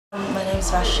My name is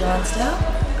Vashti.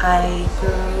 I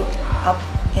grew up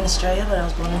in Australia, but I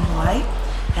was born in Hawaii,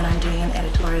 and I'm doing an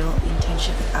editorial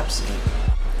internship at Absolute.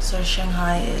 So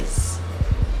Shanghai is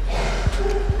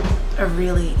a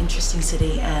really interesting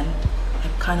city, and I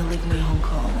kind of live near Hong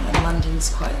Kong, and London's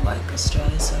quite like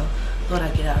Australia, so I thought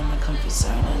I'd get out of my comfort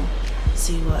zone and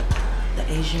see what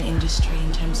the Asian industry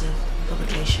in terms of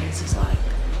publications is like.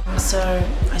 So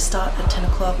I start at 10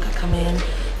 o'clock, I come in,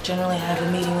 generally I have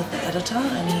a meeting with the editor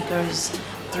and he goes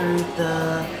through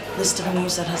the list of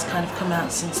news that has kind of come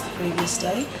out since the previous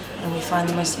day, and we find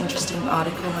the most interesting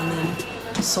article and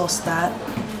then source that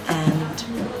and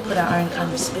put our own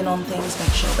kind of spin on things,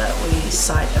 make sure that we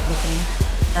cite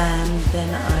everything, and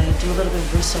then I do a little bit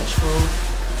of research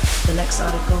for the next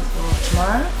article for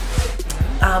tomorrow.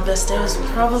 Our best day was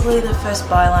probably the first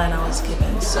byline I was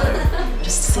given, so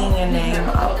just seeing your name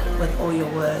up with all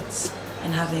your words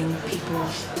and having people,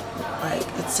 like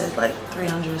it said like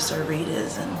 300 or so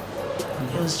readers, and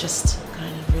it was just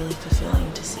kind of really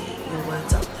fulfilling to see your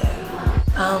words up there.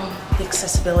 The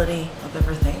accessibility of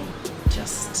everything,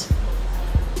 just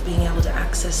being able to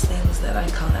access things that I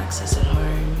can't access at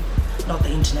home. Not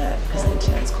the internet, because the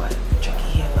internet is quite tricky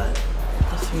here, but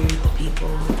the food, the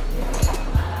people,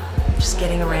 just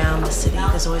getting around the city,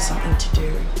 there's always something to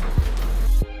do.